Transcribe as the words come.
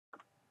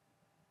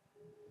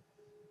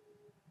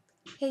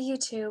Hey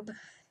YouTube,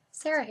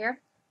 Sarah here.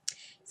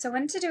 So I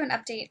wanted to do an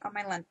update on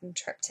my London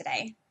trip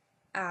today.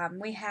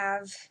 We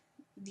have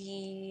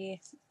the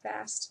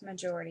vast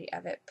majority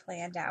of it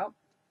planned out.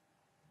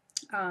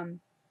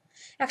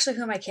 Actually,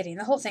 who am I kidding?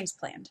 The whole thing's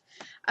planned.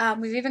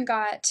 We've even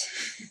got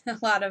a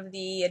lot of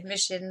the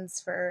admissions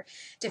for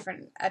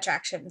different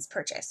attractions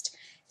purchased.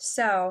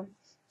 So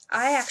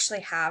I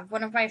actually have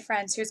one of my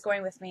friends who's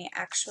going with me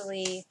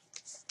actually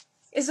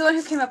is the one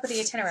who came up with the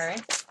itinerary,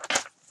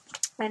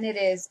 and it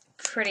is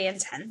pretty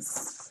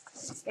intense.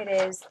 It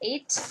is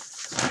 8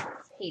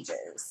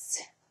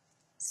 pages.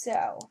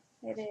 So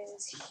it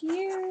is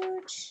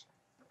huge.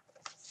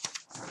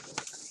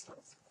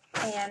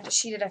 And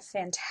she did a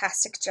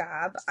fantastic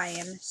job. I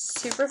am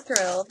super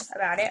thrilled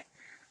about it.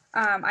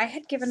 I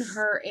had given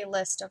her a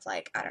list of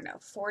like, I don't know,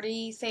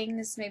 40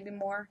 things, maybe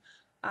more,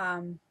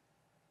 of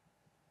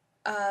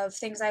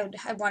things I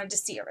wanted to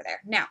see over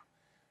there. Now,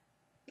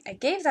 I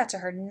gave that to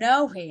her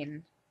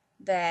knowing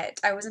that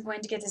I wasn't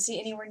going to get to see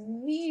anywhere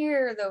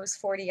near those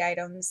 40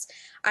 items.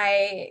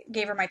 I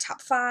gave her my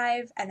top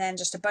 5 and then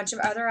just a bunch of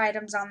other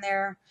items on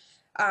there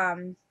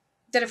that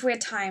if we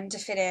had time to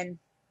fit in,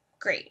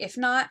 great. If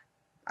not,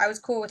 I was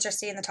cool with just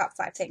seeing the top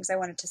 5 things I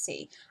wanted to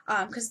see.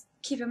 Because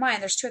keep in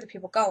mind, there's 2 other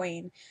people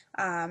going.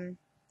 I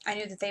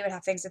knew that they would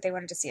have things that they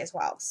wanted to see as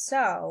well.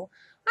 So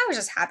I was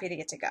just happy to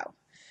get to go.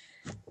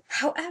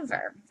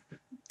 However,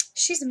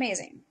 she's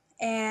amazing.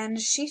 And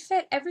she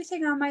fit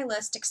everything on my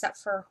list except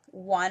for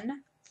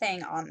one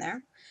thing on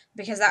there,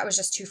 because that was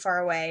just too far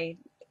away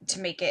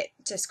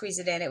to squeeze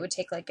it in. It would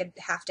take like a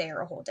half day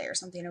or a whole day or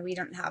something, and we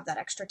don't have that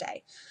extra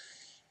day.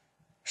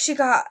 She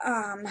got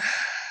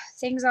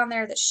things on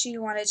there that she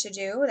wanted to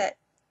do that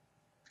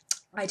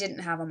I didn't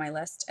have on my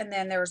list. And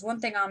then there was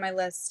one thing on my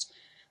list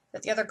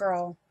that the other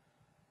girl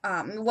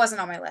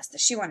wasn't on my list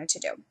that she wanted to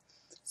do.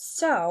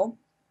 So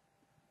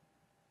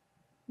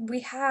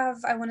we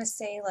have, I want to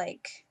say,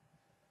 like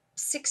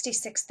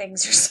 66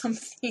 things or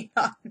something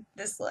on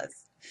this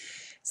list.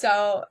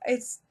 So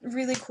it's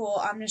really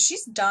cool.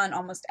 She's done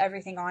almost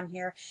everything on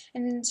here,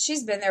 and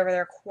she's been over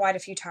there quite a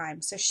few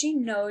times, so she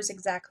knows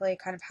exactly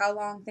kind of how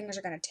long things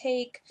are going to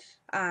take,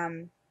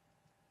 and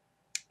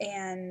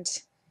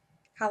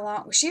how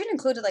long. She even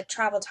included like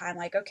travel time,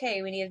 like,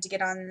 okay, we needed to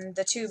get on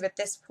the tube at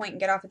this point and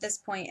get off at this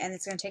point, and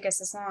it's going to take us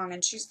this long,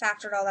 and she's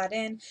factored all that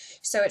in,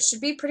 so it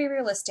should be pretty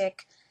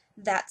realistic.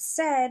 That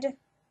said,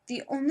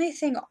 the only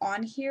thing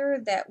on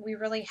here that we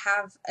really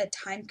have a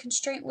time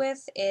constraint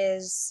with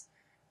is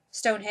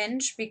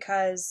Stonehenge,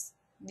 because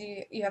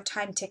you have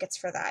time tickets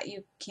for that.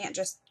 You can't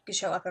just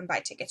show up and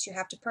buy tickets. You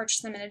have to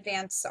purchase them in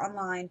advance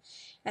online,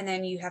 and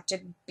then you have to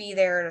be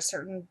there at a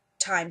certain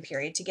time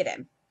period to get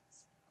in.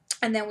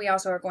 And then we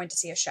also are going to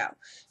see a show,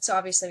 so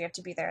obviously we have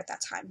to be there at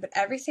that time. But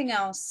everything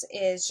else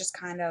is just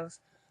kind of,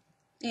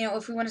 you know,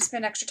 if we want to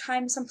spend extra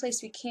time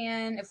someplace, we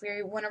can. If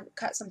we want to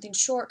cut something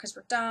short because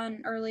we're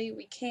done early,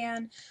 we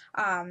can.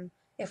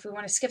 If we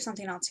want to skip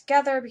something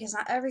altogether, because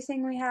not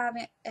everything we have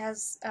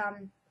has,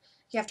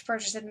 you have to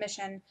purchase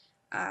admission,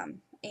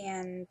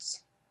 and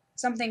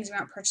some things we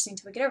aren't purchasing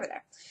until we get over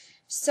there.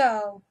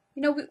 So,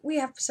 you know, we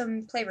have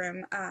some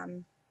playroom,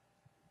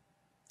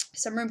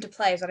 some room to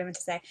play is what I meant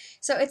to say.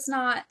 So it's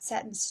not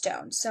set in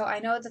stone. So I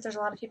know that there's a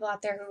lot of people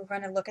out there who are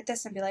going to look at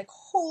this and be like,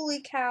 holy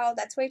cow,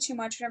 that's way too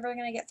much. We're never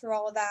going to get through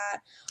all of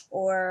that,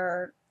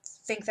 or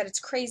think that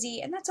it's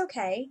crazy, and that's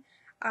okay.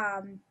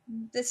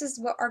 This is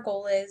what our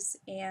goal is,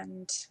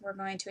 and we're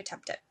going to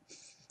attempt it.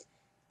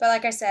 But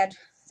like I said,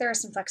 there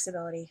is some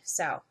flexibility.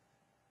 So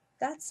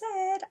that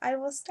said, I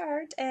will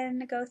start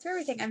and go through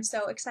everything. I'm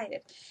so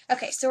excited.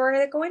 Okay, so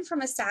we're going from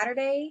a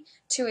Saturday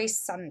to a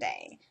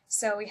Sunday.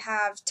 So we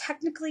have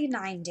technically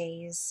 9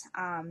 days,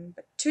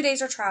 but 2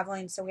 days are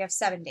traveling, so we have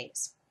 7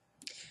 days.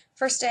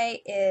 First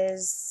day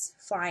is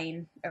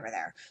flying over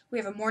there. We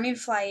have a morning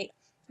flight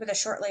with a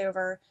short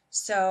layover,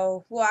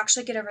 so we'll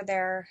actually get over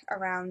there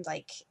around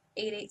like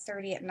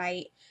 8:30 at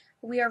night.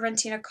 We are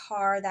renting a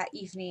car that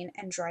evening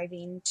and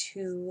driving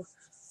to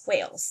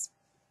Wales.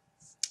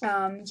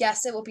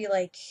 Yes, it will be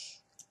like,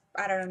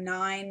 I don't know,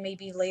 9,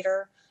 maybe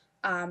later,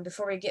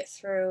 before we get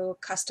through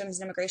customs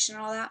and immigration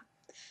and all that.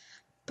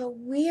 But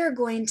we are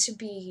going to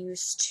be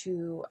used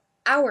to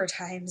our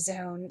time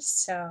zone,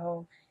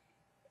 so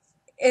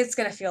it's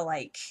going to feel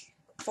like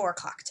 4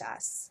 o'clock to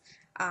us.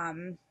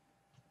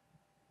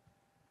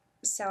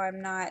 So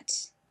I'm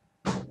not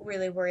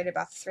really worried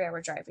about the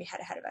 3-hour drive we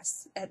had ahead of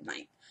us at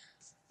night.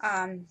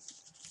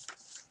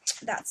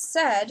 That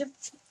said,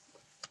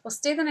 we'll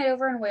stay the night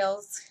over in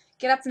Wales,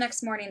 get up the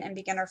next morning, and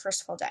begin our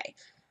first full day.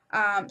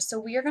 So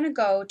we are going to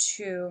go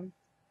to,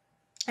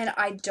 and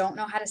I don't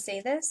know how to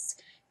say this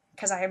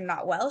because I am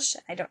not Welsh,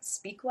 and I don't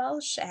speak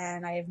Welsh,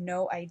 and I have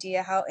no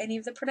idea how any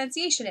of the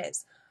pronunciation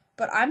is,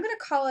 but I'm going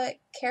to call it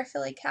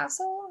Caerphilly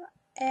Castle,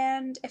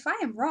 and if I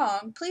am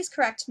wrong, please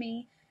correct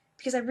me,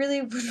 because I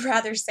really would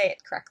rather say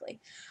it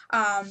correctly.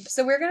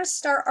 So we're going to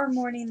start our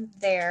morning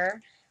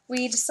there.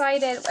 We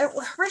decided,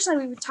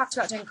 originally we talked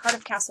about doing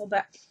Cardiff Castle,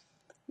 but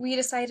we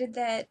decided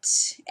that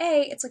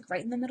A, it's like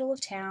right in the middle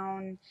of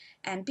town,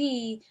 and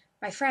B,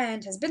 my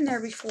friend has been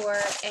there before,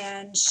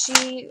 and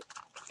she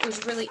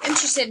was really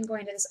interested in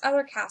going to this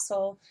other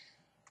castle,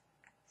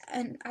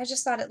 and I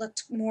just thought it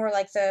looked more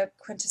like the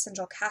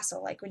quintessential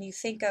castle. Like when you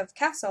think of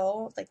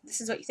castle, like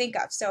this is what you think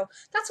of. So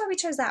that's why we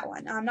chose that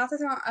one. Not that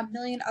there aren't a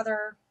million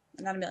other,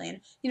 not a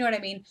million, you know what I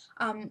mean,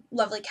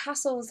 lovely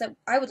castles that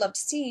I would love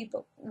to see,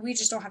 but we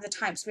just don't have the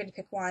time, so we had to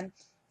pick one,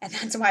 and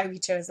that's why we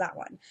chose that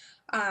one.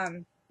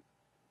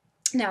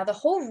 Now, the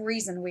whole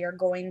reason we are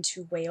going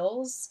to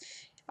Wales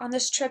on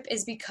this trip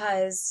is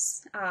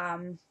because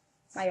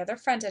my other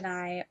friend and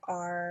I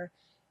are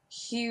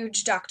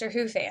huge Doctor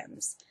Who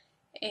fans.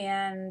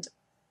 And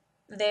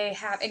they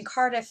have, in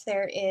Cardiff,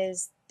 there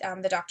is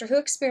the Doctor Who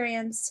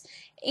Experience.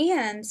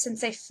 And since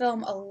they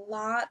film a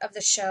lot of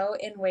the show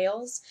in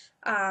Wales,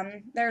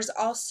 there's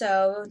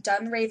also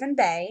Dunraven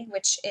Bay,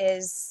 which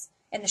is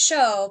in the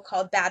show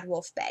called Bad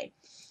Wolf Bay.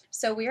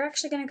 So we're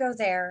actually going to go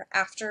there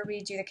after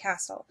we do the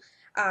castle.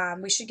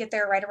 We should get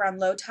there right around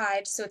low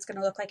tide, so it's going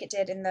to look like it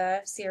did in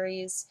the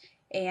series,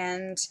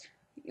 and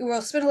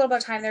we'll spend a little bit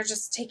of time there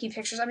just taking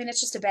pictures. I mean,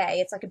 it's just a bay,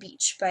 it's like a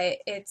beach, but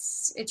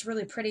it's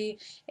really pretty,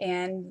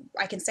 and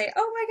I can say,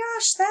 oh my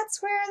gosh,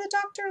 that's where the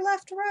Doctor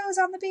left Rose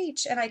on the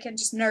beach, and I can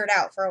just nerd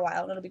out for a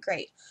while, and it'll be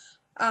great.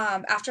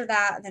 After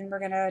that, then we're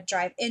going to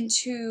drive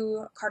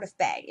into Cardiff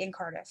Bay in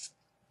Cardiff.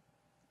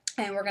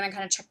 And we're going to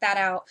kind of check that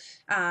out,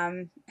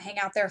 hang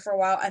out there for a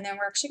while, and then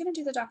we're actually going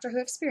to do the Doctor Who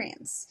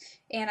Experience.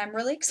 And I'm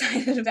really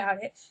excited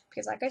about it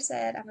because, like I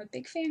said, I'm a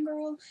big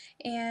fangirl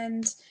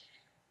and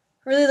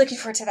really looking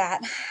forward to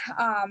that.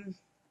 And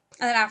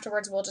then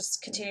afterwards, we'll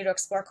just continue to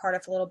explore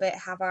Cardiff a little bit,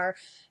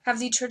 have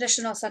the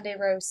traditional Sunday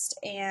roast,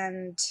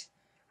 and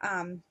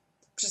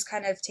just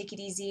kind of take it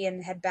easy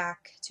and head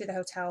back to the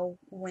hotel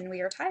when we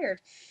are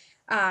tired.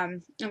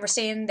 And we're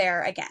staying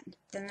there again.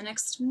 Then the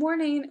next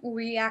morning,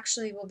 we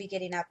actually will be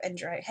getting up and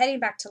heading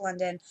back to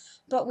London,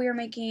 but we are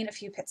making a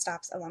few pit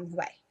stops along the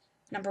way.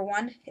 Number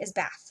one is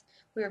Bath.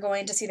 We are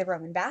going to see the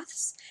Roman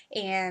baths,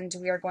 and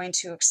we are going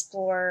to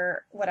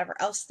explore whatever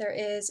else there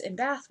is in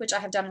Bath, which I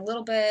have done a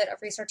little bit of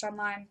research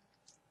online.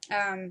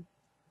 I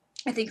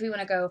think we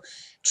want to go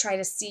try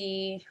to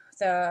see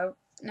the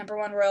number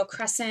one Royal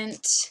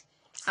Crescent.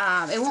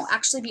 It won't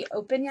actually be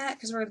open yet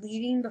because we're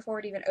leaving before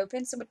it even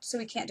opens, so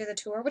we can't do the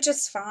tour, which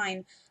is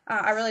fine.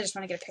 I really just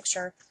want to get a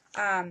picture.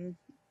 And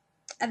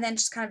then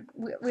just kind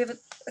of, we have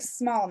a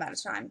small amount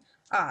of time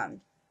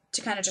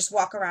to kind of just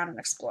walk around and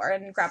explore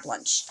and grab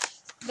lunch.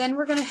 Then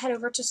we're going to head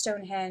over to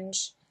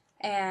Stonehenge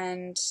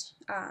and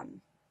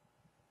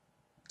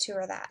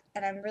tour that.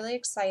 And I'm really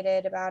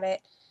excited about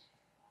it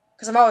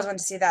because I've always wanted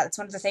to see that. It's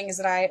one of the things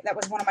that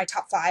was one of my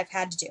top 5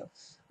 had to do.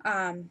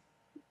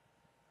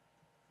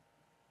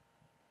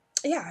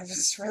 Yeah, I'm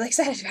just really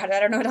excited about it. I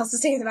don't know what else to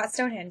say about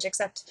Stonehenge,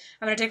 except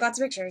I'm going to take lots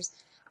of pictures.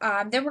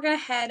 Then we're going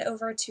to head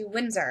over to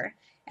Windsor,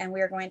 and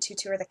we are going to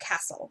tour the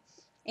castle.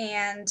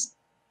 And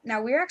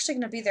now we're actually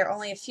going to be there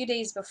only a few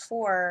days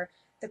before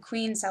the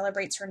Queen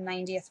celebrates her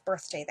 90th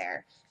birthday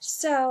there.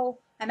 So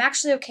I'm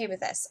actually okay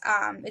with this.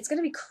 It's going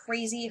to be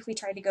crazy if we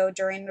try to go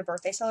during the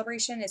birthday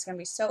celebration. It's going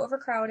to be so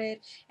overcrowded,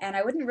 and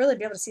I wouldn't really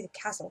be able to see the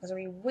castle because there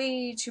would be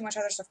way too much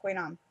other stuff going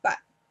on. But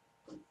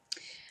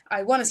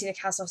I want to see the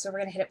castle, so we're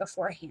going to hit it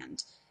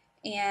beforehand.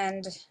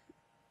 And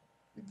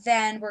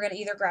then we're going to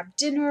either grab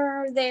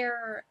dinner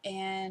there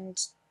and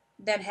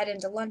then head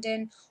into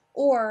London,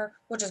 or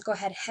we'll just go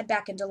ahead, head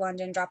back into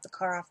London, drop the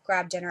car off,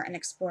 grab dinner, and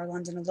explore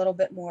London a little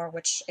bit more,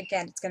 which,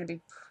 again, it's going to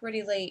be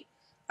pretty late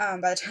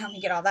by the time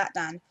we get all that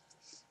done.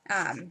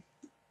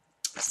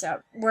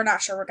 So we're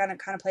not sure. We're going to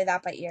kind of play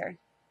that by ear.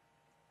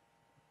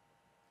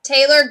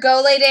 Taylor,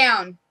 go lay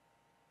down.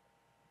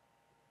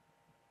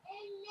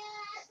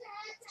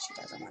 She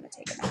doesn't want to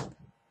take a nap.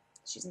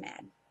 She's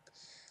mad.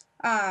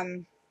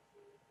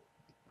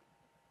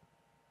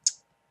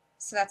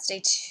 So that's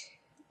day 2.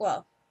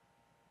 Well,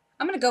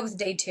 I'm going to go with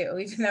day 2,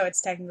 even though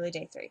it's technically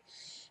day 3.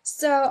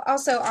 So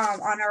also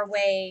on our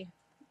way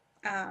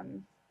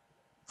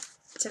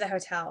to the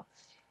hotel,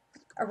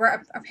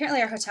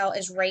 apparently our hotel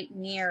is right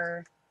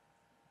near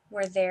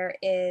where there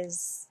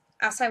is,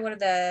 outside one of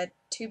the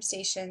tube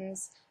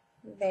stations,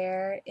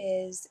 there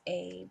is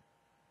a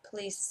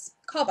police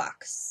call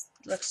box.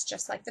 Looks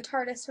just like the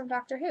TARDIS from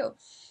Doctor Who.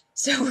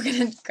 So we're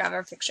going to grab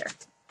our picture.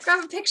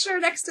 Grab a picture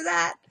next to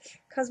that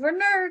because we're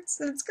nerds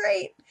and it's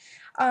great.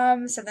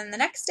 So then the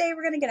next day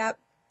we're going to get up,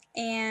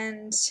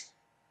 and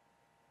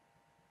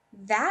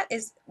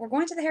we're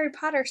going to the Harry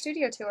Potter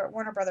studio tour at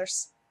Warner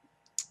Brothers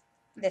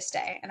this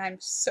day, and I'm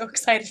so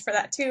excited for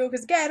that too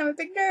because, again, I'm a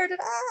big nerd, and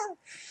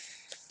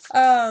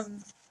I'm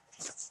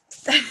just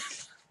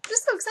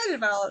so excited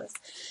about all of this.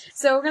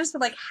 So we're going to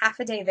spend like half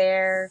a day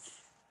there.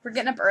 We're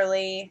getting up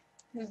early,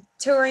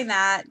 touring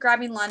that,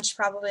 grabbing lunch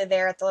probably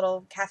there at the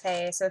little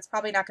cafe, so it's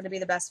probably not going to be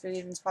the best food,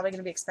 and it's probably going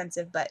to be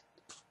expensive, but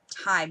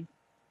time.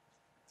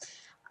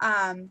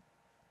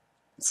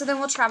 So then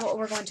we'll travel,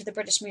 we're going to the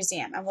British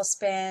Museum, and we'll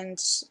spend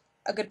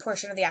a good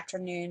portion of the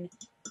afternoon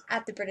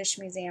at the British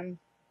Museum,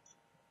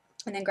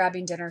 and then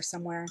grabbing dinner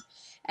somewhere.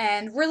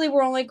 And really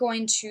we're only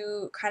going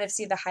to kind of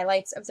see the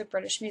highlights of the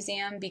British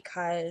Museum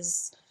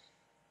because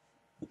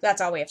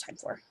that's all we have time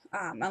for,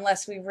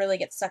 unless we really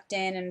get sucked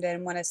in and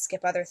then want to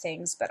skip other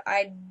things. But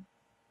I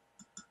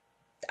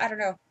don't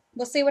know.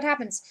 We'll see what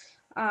happens.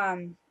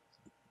 Um,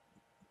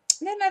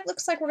 then it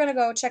looks like we're gonna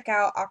go check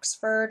out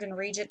Oxford and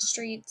Regent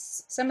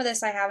Streets. Some of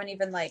this I haven't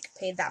even like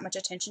paid that much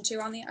attention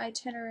to on the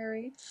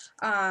itinerary.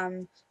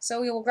 So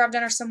we will grab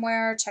dinner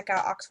somewhere, check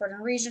out Oxford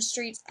and Regent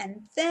Streets,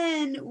 and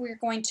then we're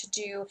going to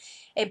do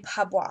a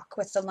pub walk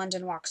with the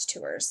London Walks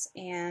tours.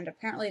 And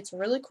apparently it's a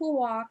really cool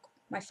walk.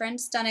 My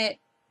friend's done it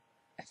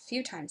a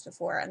few times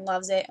before and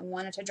loves it and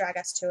wanted to drag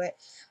us to it.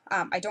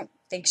 I don't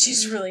think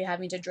she's really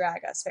having to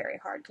drag us very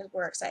hard because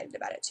we're excited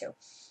about it too.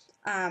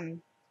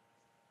 And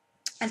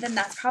then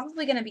that's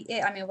probably going to be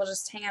it. I mean, we'll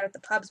just hang out at the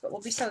pubs, but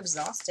we'll be so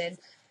exhausted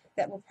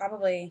that we'll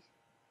probably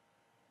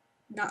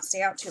not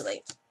stay out too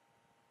late.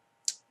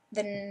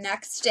 The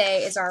next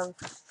day is our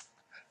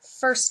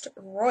first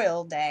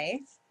royal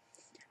day.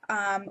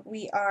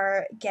 We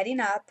are getting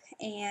up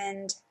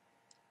and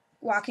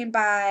walking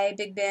by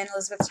Big Ben,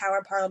 Elizabeth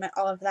Tower, Parliament,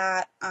 all of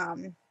that.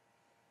 And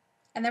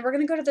then we're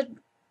going to go to the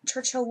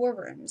Churchill War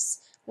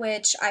Rooms,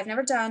 which I've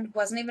never done,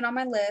 wasn't even on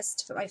my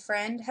list, but my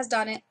friend has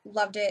done it,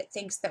 loved it,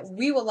 thinks that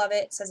we will love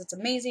it, says it's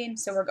amazing,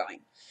 so we're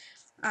going.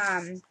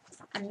 And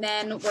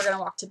then we're going to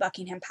walk to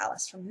Buckingham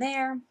Palace from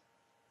there,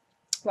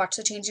 watch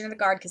the changing of the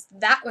guard, because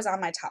that was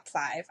on my top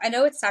 5. I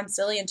know it sounds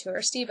silly and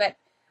touristy, but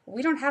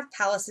we don't have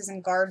palaces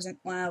and guards, and,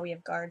 well, we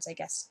have guards, I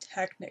guess,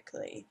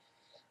 technically,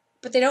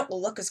 but they don't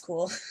look as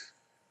cool.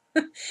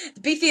 The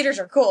beefeaters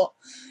are cool.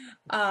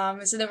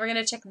 So then we're going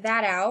to check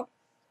that out.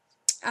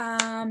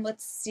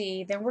 Let's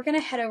see. Then we're going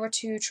to head over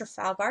to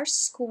Trafalgar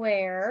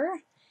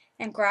Square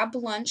and grab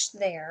lunch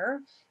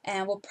there.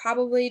 And we'll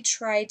probably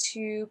try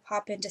to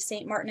pop into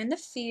St. Martin in the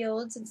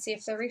Fields and see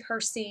if they're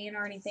rehearsing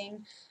or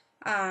anything.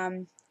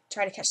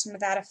 Try to catch some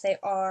of that if they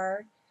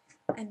are.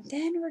 And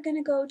then we're going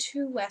to go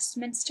to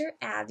Westminster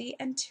Abbey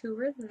and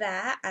tour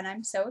that. And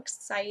I'm so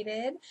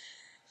excited.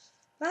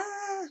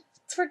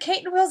 It's where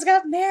Kate and Wills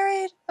got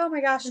married. Oh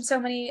my gosh, and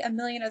a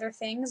million other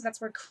things.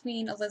 That's where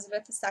Queen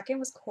Elizabeth II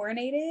was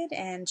coronated,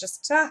 and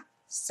just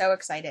so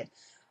excited.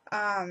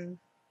 Then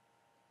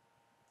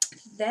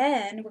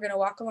we're going to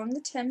walk along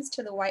the Thames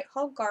to the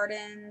Whitehall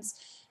Gardens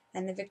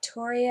and the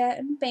Victoria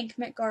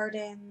Embankment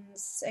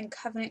Gardens and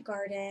Covent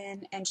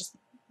Garden and just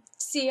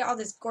see all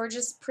this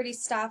gorgeous, pretty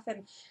stuff.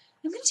 And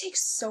I'm going to take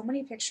so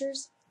many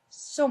pictures.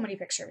 So many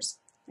pictures.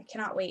 I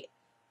cannot wait.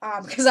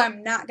 Because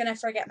I'm not going to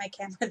forget my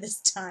camera this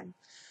time.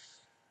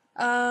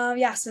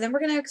 Yeah, so then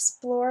we're going to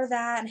explore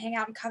that and hang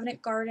out in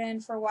Covent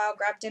Garden for a while,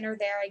 grab dinner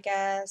there, I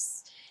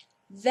guess.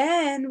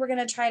 Then we're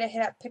going to try to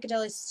hit up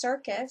Piccadilly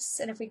Circus,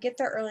 and if we get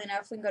there early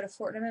enough, we can go to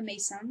Fortnum and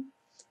Mason,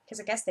 because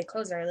I guess they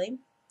close early,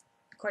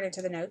 according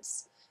to the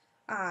notes.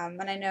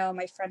 And I know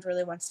my friend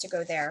really wants to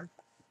go there.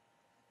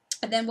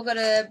 And then we'll go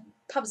to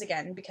pubs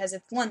again, because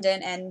it's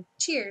London, and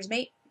cheers,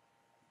 mate.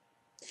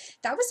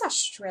 That was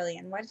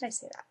Australian. Why did I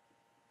say that?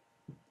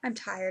 I'm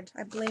tired.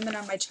 I blame it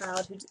on my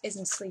child who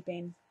isn't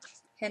sleeping.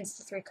 Hence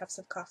the 3 cups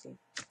of coffee.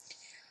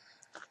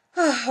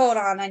 Oh, hold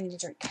on, I need a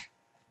drink.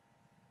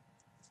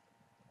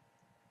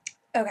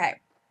 Okay.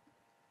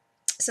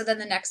 So then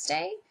the next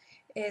day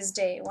is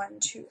day 1,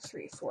 2,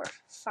 3, 4,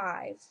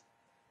 5,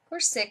 or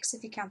 6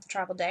 if you count the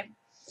travel day.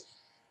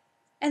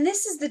 And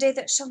this is the day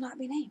that shall not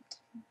be named.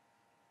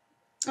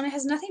 And it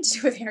has nothing to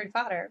do with Harry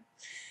Potter.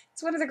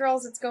 It's one of the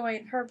girls that's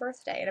going her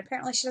birthday, and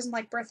apparently she doesn't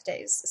like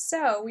birthdays.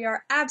 So we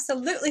are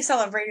absolutely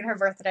celebrating her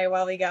birthday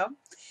while we go.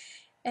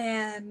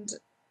 And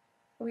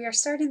we are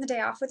starting the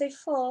day off with a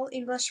full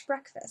English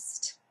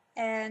breakfast.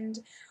 And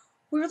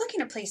we were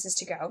looking at places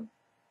to go,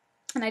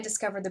 and I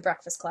discovered the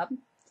Breakfast Club.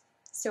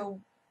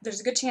 So there's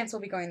a good chance we'll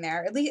be going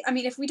there. At least, I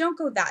mean, if we don't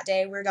go that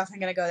day, we're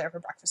definitely going to go there for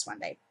breakfast one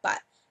day. But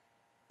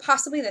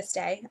possibly this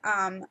day.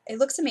 It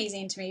looks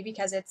amazing to me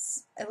because it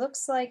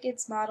looks like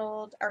it's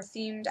modeled or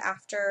themed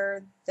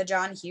after the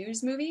John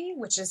Hughes movie,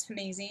 which is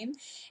amazing.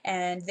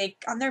 And they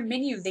on their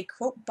menu they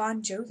quote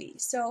Bon Jovi.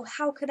 So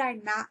how could I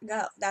not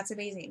go? That's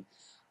amazing.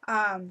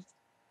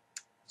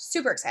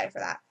 Super excited for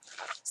that.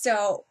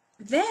 So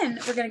then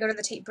we're going to go to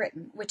the Tate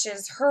Britain, which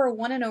is her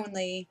one and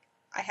only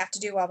I have to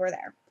do while we're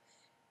there.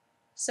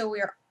 So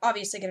we are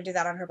obviously going to do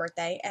that on her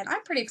birthday, and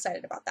I'm pretty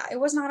excited about that. It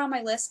was not on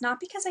my list,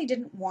 not because I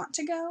didn't want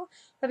to go,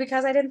 but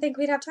because I didn't think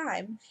we'd have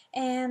time.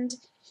 And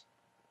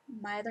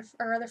my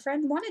other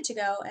friend wanted to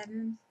go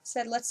and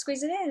said, let's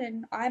squeeze it in,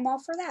 and I'm all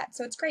for that.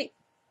 So it's great.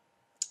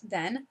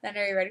 Then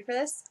are you ready for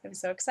this? I'm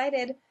so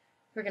excited.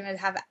 We're going to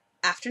have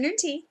afternoon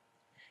tea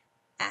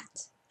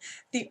at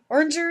the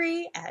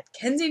Orangery at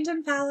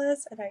Kensington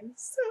Palace, and I'm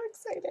so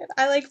excited.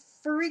 I like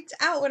freaked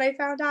out when I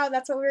found out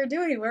that's what we were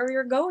doing, where we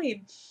were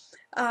going.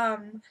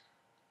 I'm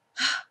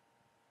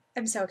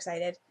so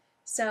excited.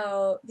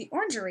 So the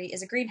Orangery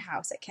is a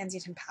greenhouse at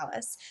Kensington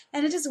Palace,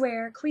 and it is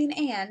where Queen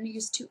Anne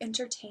used to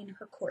entertain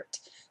her court.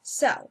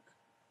 So,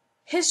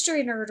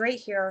 history nerd right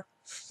here,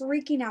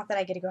 freaking out that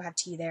I get to go have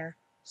tea there.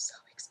 So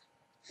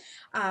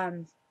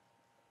excited.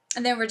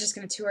 And then we're just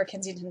going to tour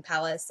Kensington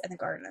Palace and the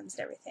gardens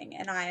and everything,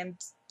 and I am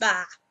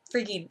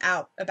freaking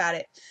out about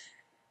it.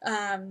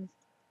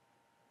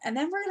 And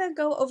then we're gonna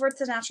go over to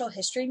the Natural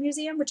History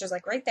Museum, which is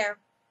like right there.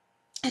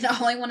 And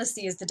all I want to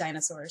see is the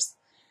dinosaurs.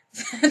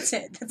 That's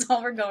it. That's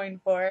all we're going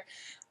for.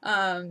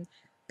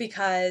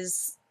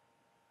 Because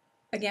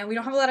again, we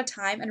don't have a lot of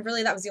time, and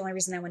really that was the only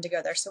reason I wanted to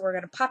go there. So we're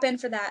going to pop in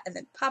for that and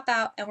then pop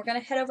out, and we're going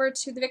to head over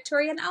to the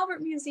Victoria and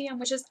Albert Museum,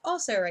 which is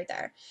also right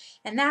there.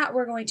 And that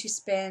we're going to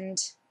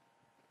spend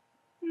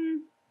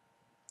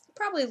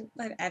probably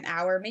an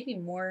hour, maybe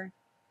more,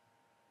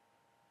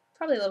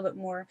 probably a little bit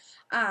more,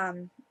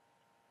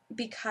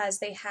 because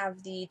they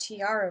have the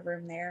tiara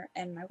room there,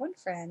 and my one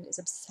friend is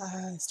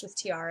obsessed with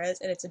tiaras,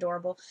 and it's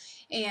adorable,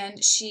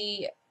 and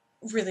she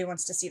really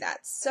wants to see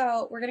that.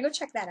 So we're going to go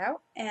check that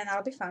out, and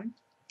that'll be fun.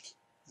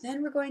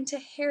 Then we're going to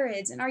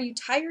Harrods. And are you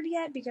tired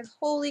yet? Because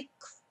holy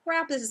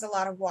crap, this is a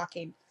lot of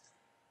walking.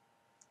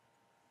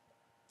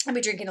 I'll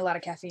be drinking a lot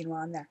of caffeine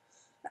while I'm there.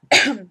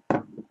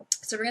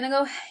 So we're going to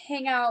go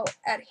hang out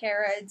at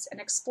Harrods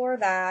and explore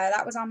that.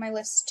 That was on my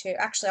list too.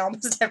 Actually,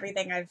 almost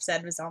everything I've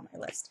said was on my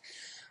list.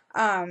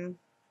 And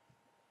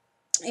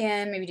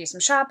maybe do some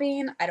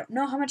shopping. I don't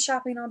know how much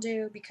shopping I'll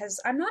do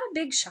because I'm not a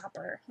big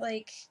shopper.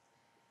 Like,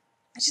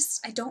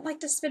 I don't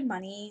like to spend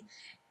money.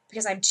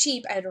 Because I'm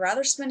cheap, I'd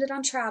rather spend it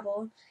on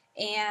travel,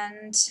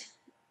 and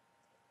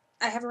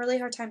I have a really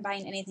hard time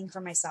buying anything for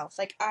myself.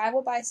 Like, I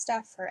will buy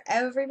stuff for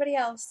everybody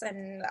else,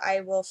 and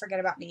I will forget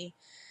about me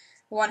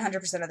 100%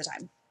 of the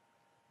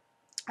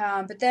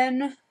time. But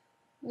then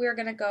we're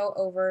going to go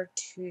over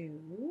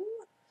to,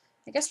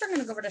 I guess we're going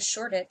to go over to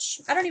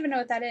Shoreditch. I don't even know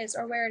what that is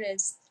or where it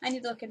is. I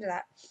need to look into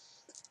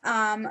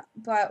that.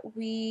 But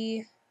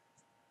we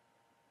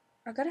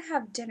are going to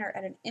have dinner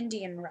at an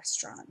Indian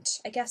restaurant.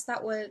 I guess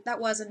that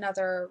was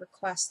another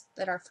request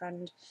that our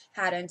friend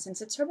had, and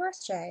since it's her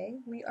birthday,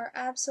 we are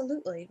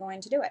absolutely going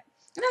to do it.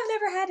 And I've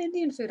never had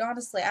Indian food,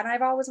 honestly, and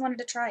I've always wanted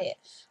to try it.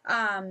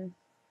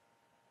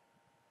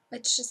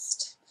 It's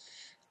just,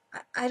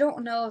 I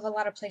don't know of a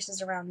lot of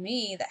places around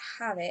me that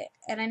have it,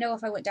 and I know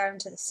if I went down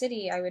into the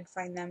city, I would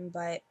find them,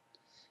 but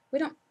we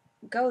don't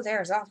go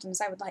there as often as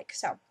I would like,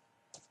 so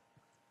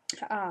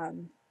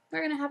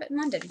we're going to have it in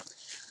London.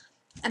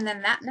 And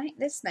then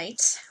this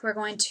night, we're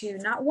going to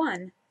not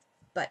one,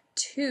 but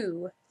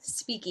 2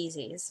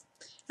 speakeasies.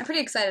 I'm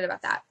pretty excited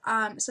about that.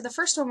 So the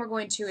first one we're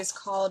going to is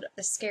called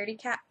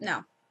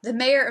the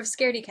Mayor of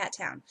Scaredy Cat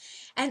Town.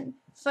 And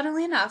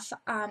funnily enough,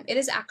 it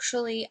is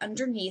actually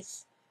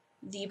underneath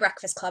the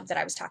breakfast club that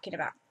I was talking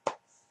about.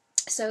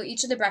 So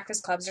each of the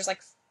breakfast clubs, there's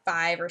like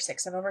 5 or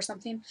 6 of them or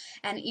something,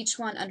 and each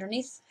one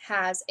underneath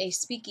has a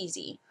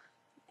speakeasy.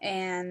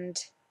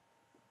 And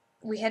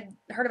we had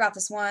heard about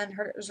this one,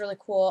 heard it was really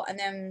cool, and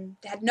then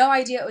had no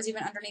idea it was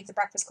even underneath the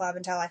Breakfast Club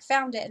until I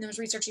found it, and then was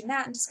researching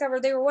that and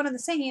discovered they were one and the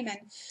same, and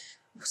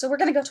so we're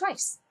going to go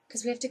twice,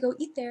 because we have to go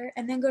eat there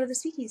and then go to the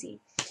speakeasy.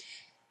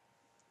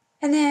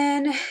 And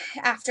then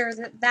after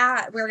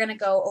that, we're going to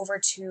go over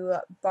to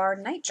Bar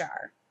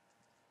Nightjar,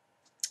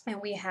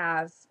 and we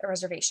have a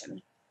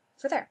reservation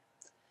for there.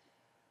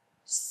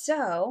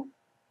 So,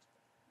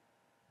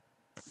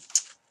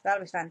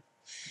 that'll be fun.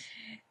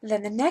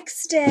 Then the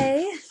next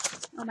day,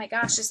 oh my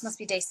gosh, this must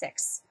be day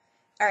 6.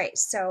 Alright,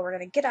 so we're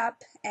going to get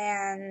up,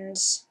 and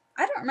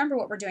I don't remember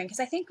what we're doing, because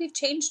I think we've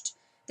changed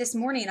this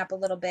morning up a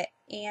little bit,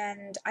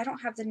 and I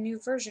don't have the new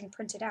version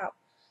printed out.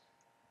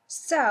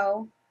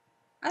 So,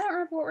 I don't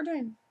remember what we're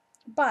doing,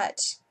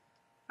 but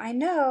I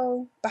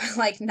know by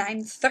like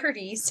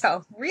 9:30,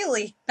 so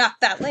really not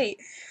that late,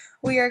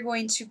 we are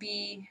going to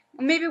be,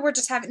 maybe we're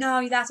just having,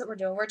 no, that's what we're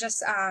doing, we're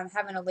just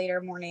having a later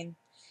morning.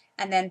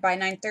 And then by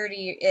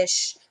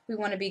 9:30-ish, we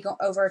want to be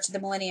over to the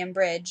Millennium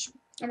Bridge.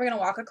 And we're going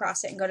to walk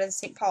across it and go to the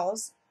St.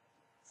 Paul's.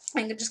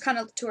 And just kind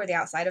of tour the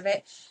outside of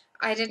it.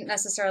 I didn't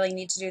necessarily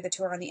need to do the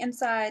tour on the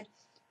inside.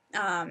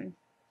 I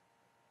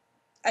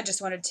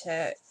just wanted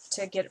to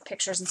get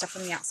pictures and stuff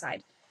from the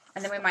outside.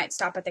 And then we might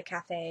stop at the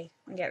cafe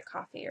and get a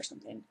coffee or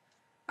something.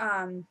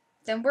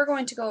 Then we're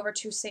going to go over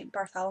to St.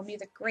 Bartholomew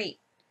the Great.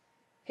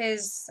 I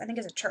think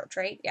it's a church,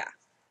 right? Yeah.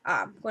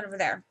 Going over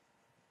there.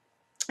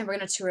 And we're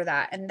going to tour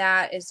that, and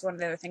that is one of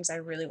the other things I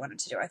really wanted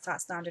to do. I thought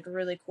it sounded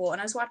really cool.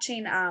 And I was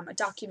watching a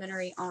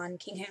documentary on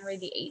King Henry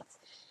VIII,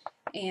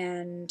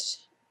 and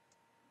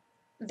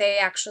they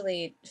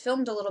actually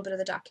filmed a little bit of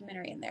the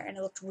documentary in there, and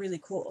it looked really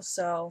cool.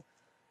 So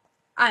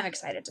I'm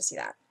excited to see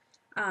that.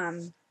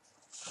 And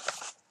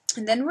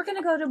then we're going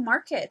to go to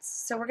markets.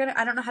 So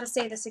I don't know how to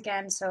say this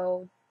again,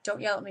 so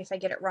don't yell at me if I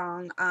get it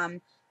wrong.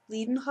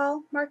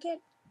 Leadenhall Market,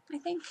 I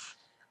think.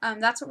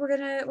 That's what we're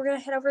gonna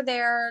head over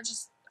there.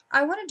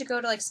 I wanted to go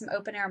to like some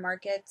open air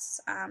markets.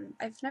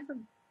 I've never,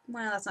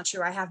 well, that's not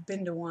true. I have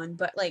been to one,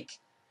 but like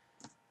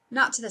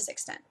not to this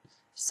extent.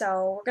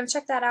 So we're gonna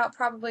check that out.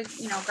 Probably,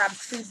 grab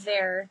food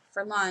there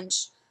for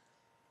lunch,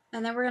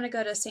 and then we're gonna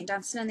go to St.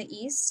 Dunstan in the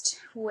East,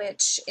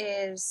 which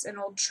is an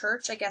old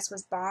church. I guess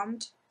was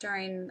bombed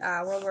during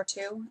World War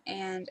II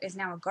and is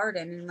now a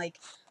garden. And like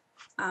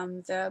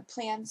the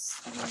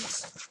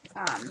plants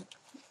and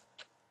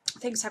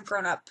things have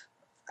grown up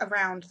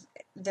around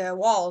the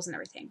walls and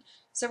everything.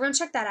 So we're going to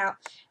check that out.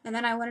 And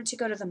then I wanted to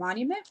go to the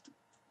monument,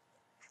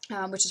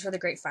 which is for the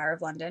Great Fire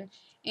of London.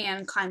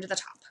 and climb to the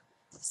top.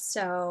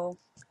 So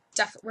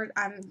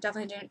I'm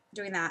definitely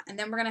doing that. And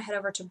then we're going to head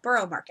over to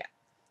Borough Market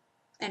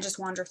and just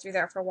wander through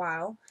there for a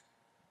while.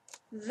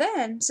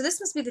 Then, so this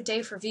must be the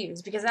day for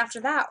views, because after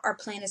that, our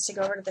plan is to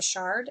go over to the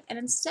Shard, and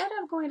instead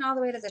of going all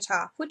the way to the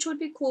top, which would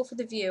be cool for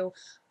the view,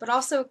 but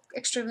also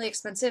extremely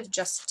expensive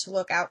just to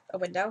look out a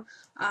window,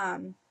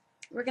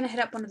 we're going to hit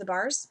up one of the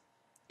bars,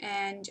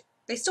 and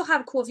they still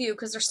have a cool view,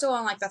 because they're still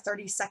on like the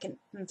 32nd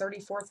and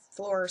 34th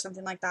floor or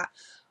something like that.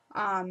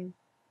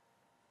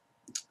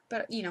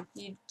 But, you know,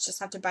 you just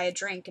have to buy a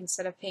drink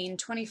instead of paying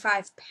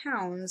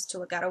 £25 to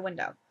look out a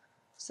window.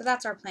 So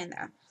that's our plan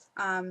there.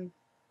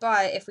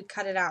 But if we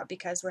cut it out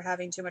because we're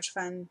having too much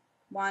fun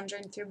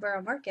wandering through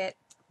Borough Market,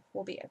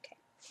 we'll be okay.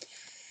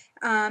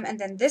 And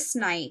then this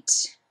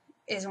night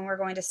is when we're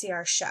going to see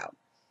our show.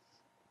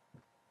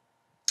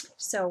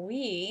 So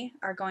we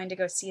are going to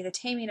go see The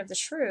Taming of the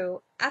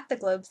Shrew at the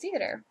Globe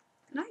Theatre.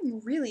 And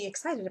I'm really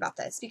excited about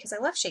this because I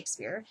love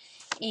Shakespeare.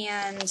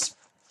 And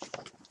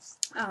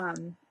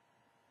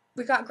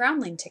we got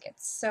Groundling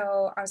tickets.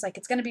 So I was like,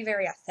 it's going to be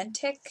very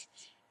authentic.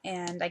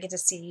 And I get to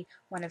see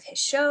one of his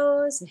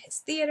shows and his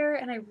theater,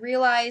 and I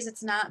realize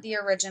it's not the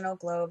original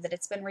Globe, that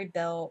it's been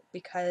rebuilt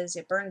because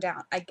it burned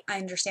down. I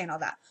understand all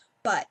that,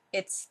 but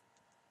it's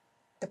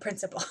the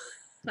principle.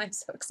 I'm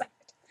so excited.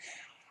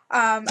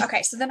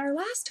 Okay, so then our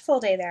last full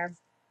day there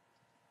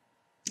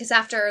is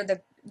after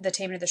the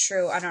Taming of the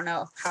Shrew. I don't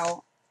know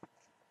how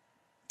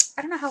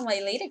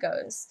late it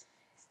goes.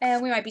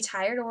 And we might be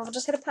tired, or we'll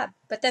just hit a pub.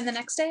 But then the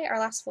next day, our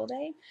last full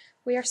day,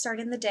 we are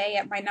starting the day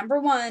at my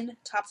 #1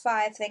 top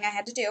 5 thing I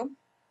had to do,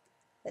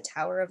 the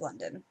Tower of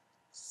London.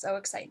 So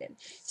excited.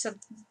 So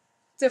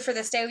for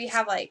this day, we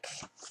have like,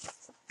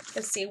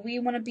 let's see, we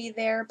want to be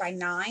there by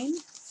 9,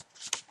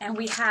 and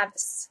we have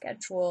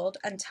scheduled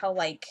until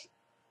like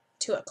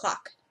 2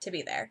 o'clock to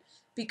be there,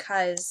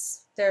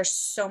 because there's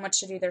so much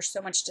to do, there's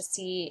so much to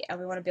see, and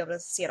we want to be able to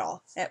see it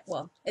all,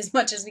 well, as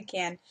much as we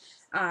can,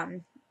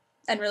 and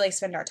really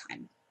spend our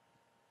time.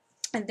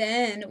 And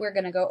then we're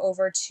going to go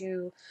over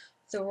to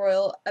the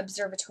Royal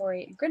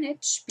Observatory in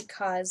Greenwich,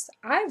 because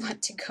I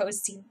want to go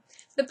see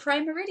the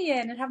Prime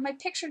Meridian and have my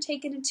picture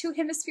taken in 2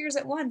 hemispheres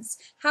at once.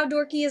 How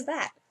dorky is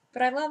that?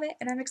 But I love it,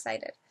 and I'm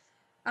excited.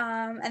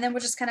 And then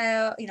we'll just kind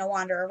of, you know,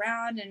 wander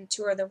around and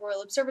tour the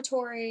Royal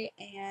Observatory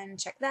and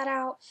check that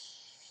out.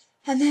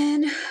 And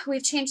then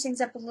we've changed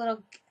things up a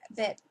little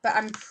bit, but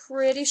I'm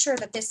pretty sure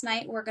that this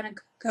night we're going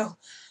to go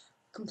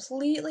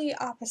completely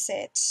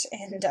opposite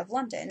end of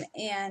London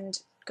and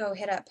go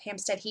hit up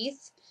Hampstead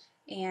Heath,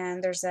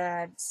 and there's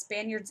a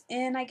Spaniards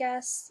Inn, I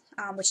guess,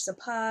 which is a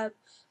pub.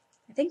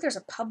 I think there's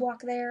a pub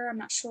walk there, I'm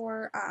not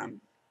sure,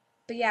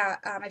 but yeah,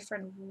 my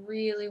friend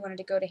really wanted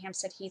to go to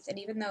Hampstead Heath, and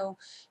even though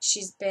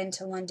she's been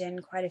to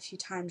London quite a few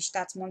times,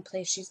 that's one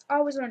place she's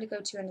always wanted to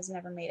go to and has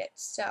never made it.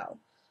 So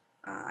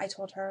I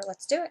told her,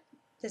 let's do it.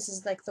 This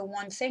is like the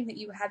one thing that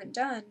you haven't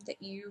done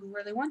that you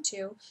really want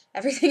to.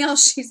 Everything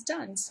else she's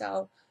done,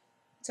 so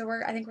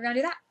I think we're going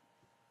to do that.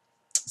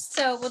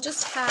 So we'll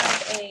just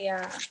have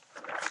a,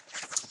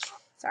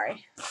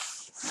 sorry,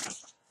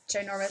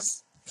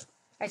 ginormous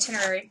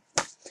itinerary.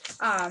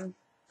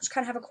 Just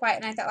kind of have a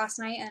quiet night that last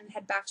night and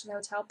head back to the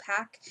hotel,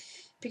 pack,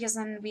 because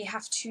then we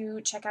have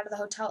to check out of the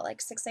hotel at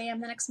like 6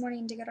 a.m. the next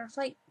morning to get our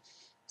flight.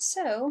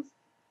 So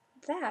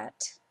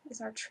that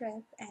is our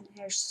trip, and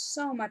there's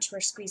so much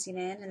we're squeezing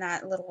in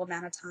that little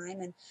amount of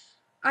time, and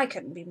I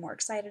couldn't be more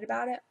excited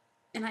about it.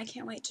 And I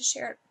can't wait to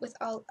share it with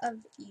all of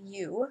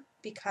you,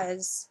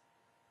 because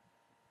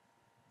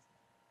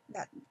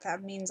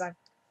that means I've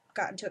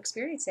gotten to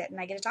experience it, and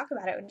I get to talk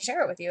about it and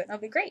share it with you, and it'll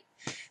be great.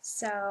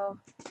 So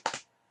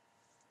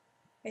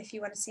if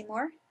you want to see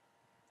more,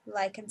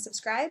 like and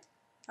subscribe.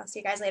 I'll see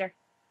you guys later.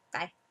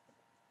 Bye.